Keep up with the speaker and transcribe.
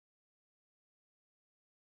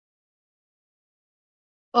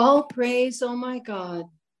All praise, O my God,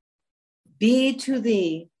 be to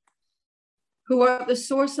thee, who art the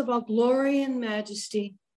source of all glory and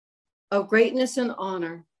majesty, of greatness and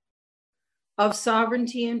honor, of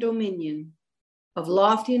sovereignty and dominion, of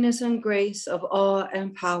loftiness and grace, of awe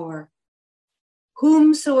and power.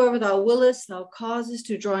 Whomsoever thou willest, thou causest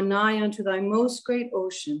to draw nigh unto thy most great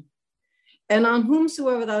ocean, and on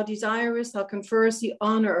whomsoever thou desirest, thou conferrest the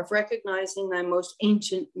honor of recognizing thy most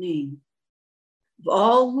ancient name. Of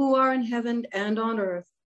all who are in heaven and on earth,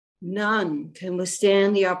 none can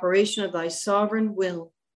withstand the operation of thy sovereign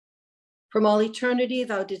will. From all eternity,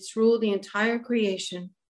 thou didst rule the entire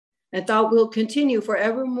creation, and thou wilt continue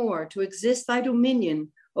forevermore to exist thy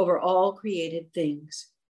dominion over all created things.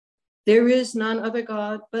 There is none other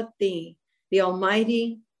God but thee, the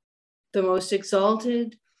Almighty, the most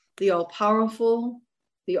exalted, the all-powerful,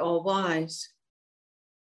 the all-wise.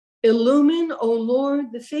 Illumine, O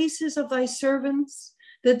Lord, the faces of thy servants,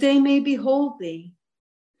 that they may behold thee,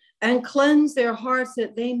 and cleanse their hearts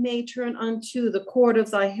that they may turn unto the court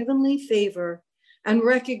of thy heavenly favor and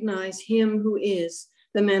recognize him who is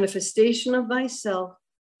the manifestation of thyself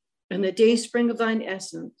and the dayspring of thine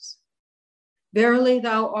essence. Verily,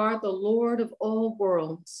 thou art the Lord of all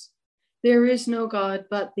worlds. There is no God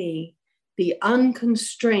but thee, the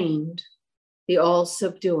unconstrained, the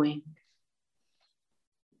all-subduing.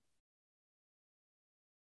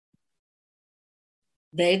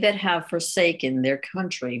 They that have forsaken their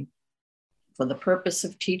country for the purpose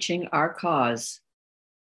of teaching our cause,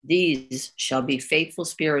 these shall be faithful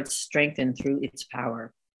spirits strengthened through its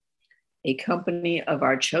power. A company of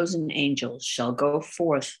our chosen angels shall go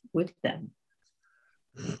forth with them,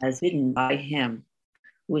 as bidden by him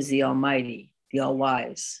who is the Almighty, the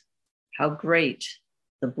All-Wise. How great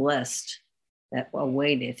the blessed that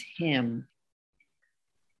awaiteth him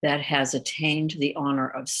that has attained the honor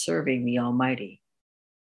of serving the Almighty.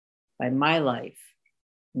 By my life,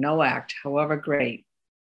 no act, however great,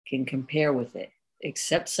 can compare with it,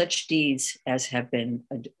 except such deeds as have been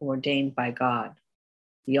ordained by God,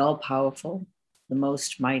 the all-powerful, the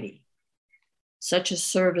most mighty. Such a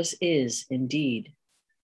service is, indeed,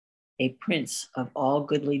 a prince of all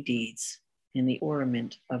goodly deeds and the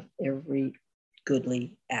ornament of every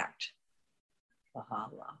goodly act.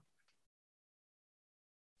 Baha'u'llah.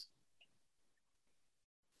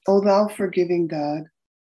 O thou forgiving God,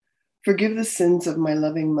 forgive the sins of my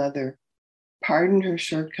loving mother, pardon her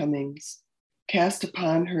shortcomings, cast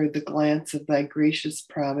upon her the glance of thy gracious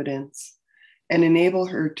providence, and enable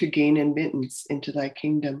her to gain admittance into thy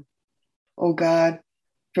kingdom. O God,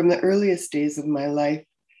 from the earliest days of my life,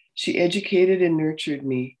 she educated and nurtured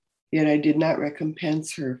me, yet I did not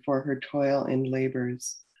recompense her for her toil and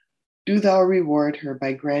labors. Do thou reward her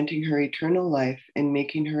by granting her eternal life and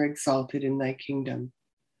making her exalted in thy kingdom.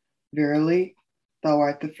 Verily, thou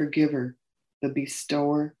art the forgiver, the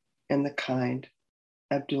bestower, and the kind.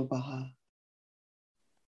 Abdu'l-Baha.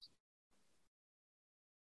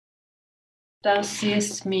 Thou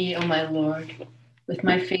seest me, O my Lord, with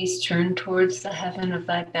my face turned towards the heaven of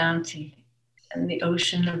thy bounty and the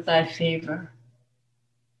ocean of thy favor.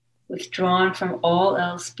 Withdrawn from all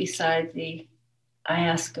else beside thee, I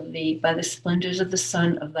ask of thee by the splendors of the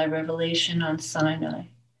sun of thy revelation on Sinai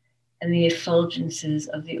and the effulgences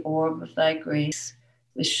of the orb of thy grace,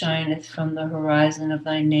 which shineth from the horizon of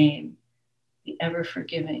thy name, the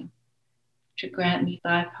ever-forgiving, to grant me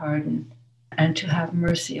thy pardon and to have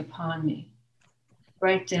mercy upon me.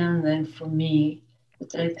 Write down then for me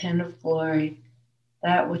with thy pen of glory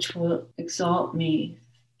that which will exalt me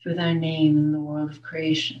through thy name in the world of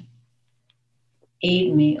creation.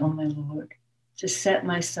 Aid me, O my Lord, to set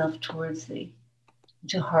myself towards thee, and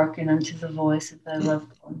to hearken unto the voice of thy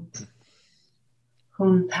loved ones,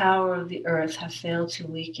 whom the power of the earth hath failed to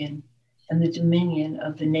weaken, and the dominion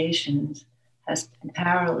of the nations has been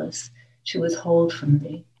powerless to withhold from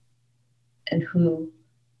thee, and who,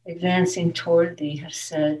 advancing toward thee, have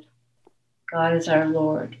said, God is our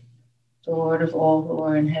Lord, the Lord of all who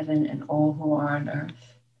are in heaven and all who are on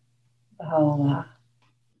earth. Baha'u'llah.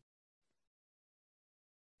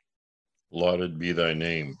 Lauded be thy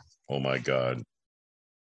name, O my God,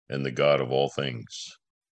 and the God of all things,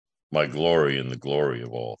 my glory and the glory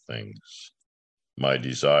of all things, my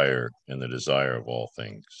desire and the desire of all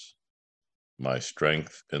things, my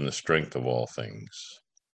strength and the strength of all things,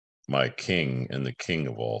 my king and the king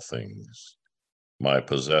of all things, my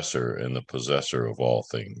possessor and the possessor of all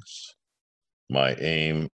things, my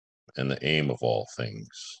aim and the aim of all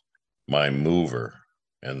things, my mover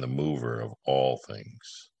and the mover of all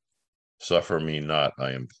things. Suffer me not,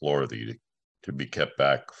 I implore thee, to be kept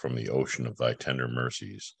back from the ocean of thy tender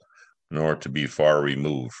mercies, nor to be far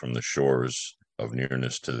removed from the shores of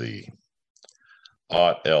nearness to thee.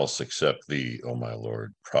 Aught else except thee, O my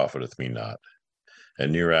Lord, profiteth me not,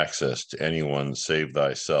 and near access to any one save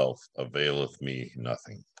thyself availeth me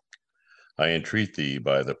nothing. I entreat thee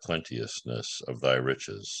by the plenteousness of thy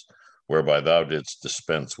riches, whereby thou didst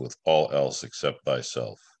dispense with all else except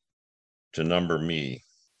thyself, to number me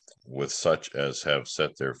with such as have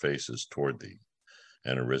set their faces toward thee,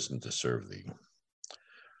 and arisen to serve thee.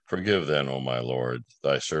 Forgive then, O my Lord,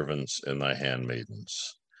 thy servants and thy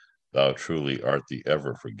handmaidens. Thou truly art the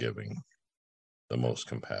ever forgiving, the most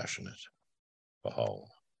compassionate. Baha'u'llah.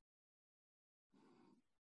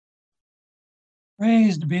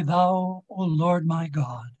 Praised be thou, O Lord my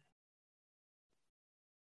God.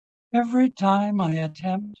 Every time I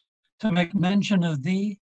attempt to make mention of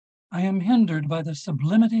thee, I am hindered by the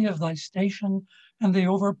sublimity of thy station and the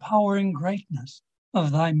overpowering greatness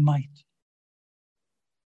of thy might.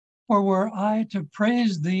 For were I to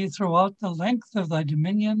praise thee throughout the length of thy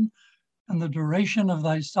dominion and the duration of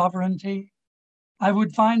thy sovereignty, I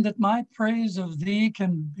would find that my praise of thee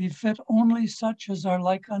can befit only such as are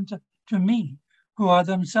like unto me, who are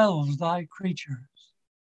themselves thy creatures,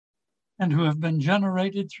 and who have been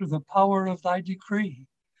generated through the power of thy decree,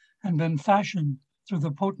 and been fashioned through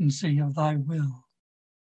the potency of thy will.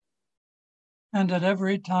 And at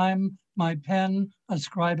every time my pen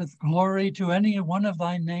ascribeth glory to any one of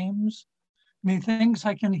thy names, methinks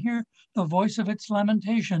I can hear the voice of its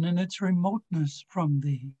lamentation in its remoteness from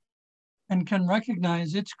thee, and can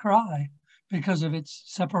recognize its cry because of its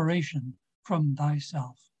separation from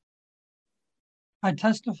thyself. I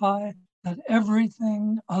testify that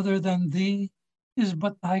everything other than thee is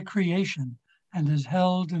but thy creation and is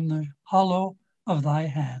held in the hollow of thy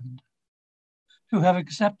hand. To have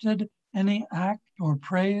accepted any act or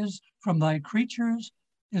praise from thy creatures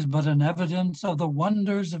is but an evidence of the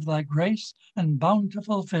wonders of thy grace and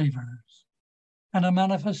bountiful favors, and a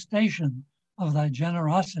manifestation of thy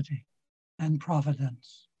generosity and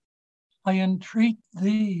providence. I entreat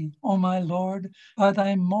thee, O my Lord, by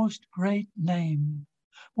thy most great name,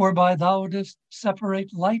 whereby thou dost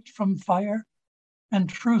separate light from fire and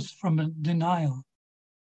truth from denial,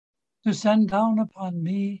 to send down upon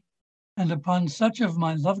me and upon such of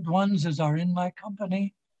my loved ones as are in my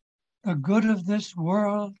company the good of this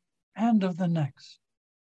world and of the next.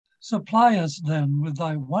 Supply us then with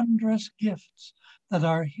thy wondrous gifts that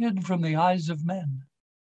are hid from the eyes of men.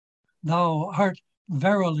 Thou art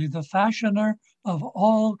verily the fashioner of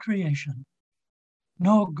all creation.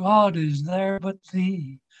 No God is there but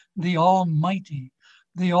thee, the Almighty,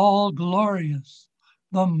 the All-Glorious,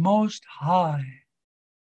 the Most High,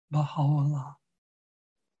 Baha'u'llah.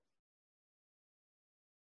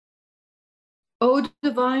 O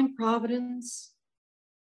divine providence,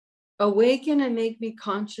 awaken and make me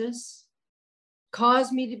conscious,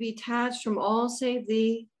 cause me to be detached from all save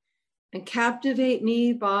thee, and captivate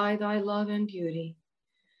me by thy love and beauty.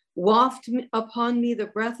 Waft upon me the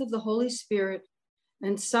breath of the Holy Spirit,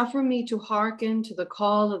 and suffer me to hearken to the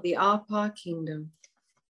call of the Apa kingdom.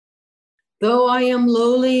 Though I am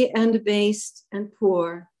lowly and abased and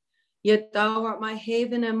poor, yet thou art my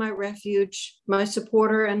haven and my refuge, my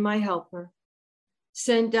supporter and my helper.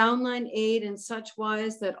 Send down thine aid in such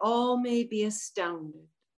wise that all may be astounded.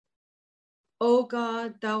 O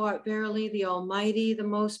God, thou art verily the Almighty, the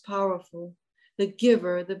most powerful, the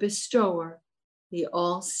giver, the bestower, the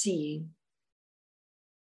all-seeing.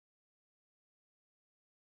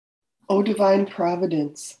 O divine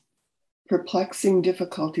providence, perplexing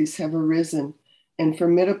difficulties have arisen and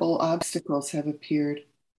formidable obstacles have appeared.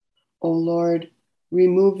 O Lord,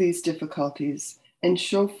 remove these difficulties and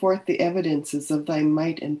show forth the evidences of thy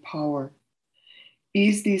might and power.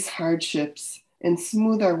 Ease these hardships and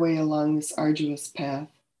smooth our way along this arduous path.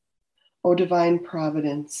 O divine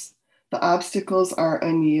providence, the obstacles are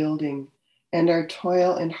unyielding, and our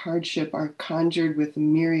toil and hardship are conjured with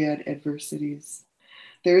myriad adversities.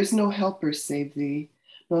 There is no helper save thee,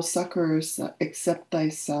 no succorer except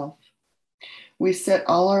thyself. We set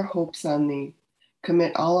all our hopes on thee,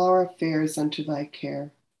 commit all our affairs unto thy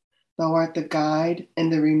care. Thou art the guide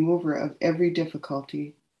and the remover of every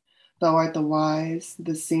difficulty. Thou art the wise,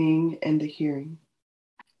 the seeing, and the hearing.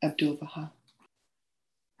 Abdu'l-Baha.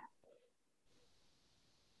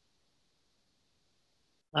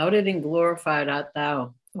 Lauded and glorified art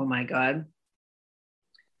thou, O my God.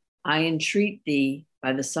 I entreat thee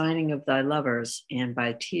by the signing of thy lovers and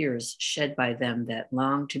by tears shed by them that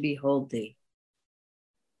long to behold thee,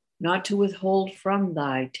 not to withhold from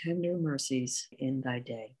thy tender mercies in thy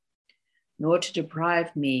day, nor to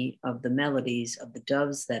deprive me of the melodies of the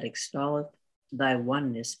doves that extolleth thy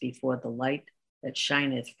oneness before the light that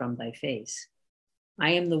shineth from thy face.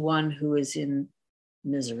 I am the one who is in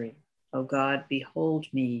misery. O God, behold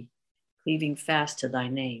me, cleaving fast to thy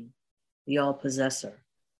name, the all-possessor.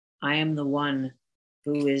 I am the one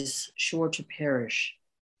who is sure to perish.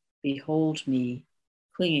 Behold me,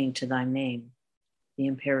 clinging to thy name, the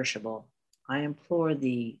imperishable. I implore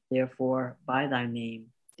thee, therefore, by thy name,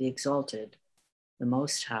 the exalted, the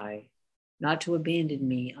Most High, not to abandon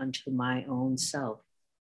me unto my own self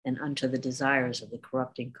and unto the desires of the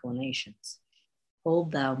corrupting inclinations.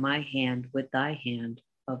 Hold thou my hand with thy hand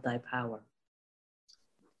of thy power,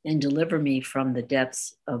 and deliver me from the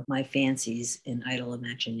depths of my fancies and idle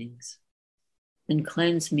imaginings, and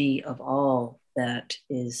cleanse me of all that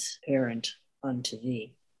is errant unto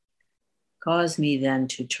thee. Cause me then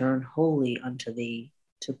to turn wholly unto thee,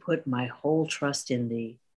 to put my whole trust in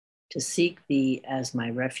thee, to seek thee as my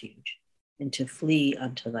refuge, and to flee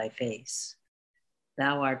unto thy face.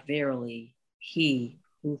 Thou art verily he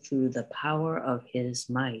who through the power of his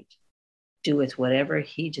might doeth whatever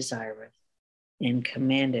he desireth, and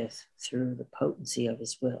commandeth through the potency of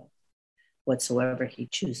his will whatsoever he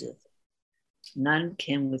chooseth. None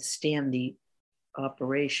can withstand the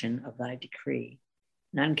operation of thy decree.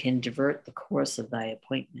 None can divert the course of thy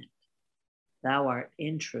appointment. Thou art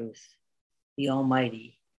in truth the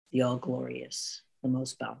Almighty, the All-Glorious, the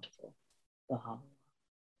Most Bountiful, the Humble.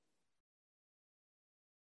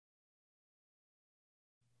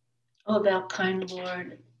 O thou kind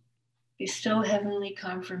Lord, bestow heavenly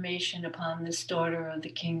confirmation upon this daughter of the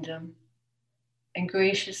kingdom, and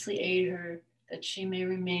graciously aid her that she may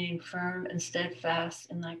remain firm and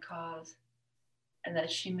steadfast in thy cause, and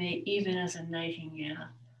that she may, even as a nightingale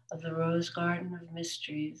of the rose garden of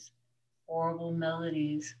mysteries, horrible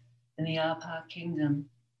melodies in the Abha kingdom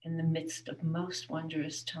in the midst of most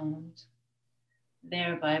wondrous tones,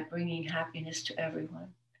 thereby bringing happiness to everyone.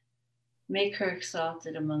 Make her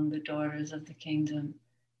exalted among the daughters of the kingdom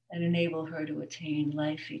and enable her to attain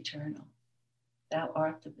life eternal. Thou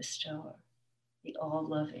art the bestower, the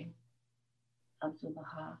all-loving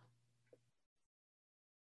Abdu'l-Baha.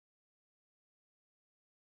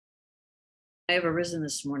 I have arisen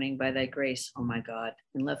this morning by thy grace, O my God,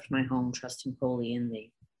 and left my home trusting wholly in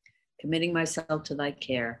thee, committing myself to thy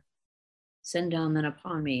care. Send down then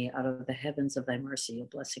upon me out of the heavens of thy mercy a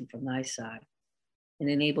blessing from thy side, and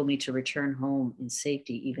enable me to return home in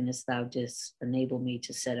safety, even as thou didst enable me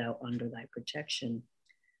to set out under thy protection,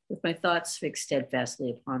 with my thoughts fixed steadfastly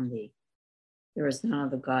upon thee. There is none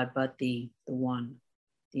other God but thee, the one,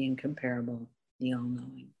 the incomparable, the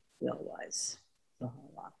all-knowing, the all-wise, the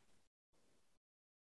whole lot.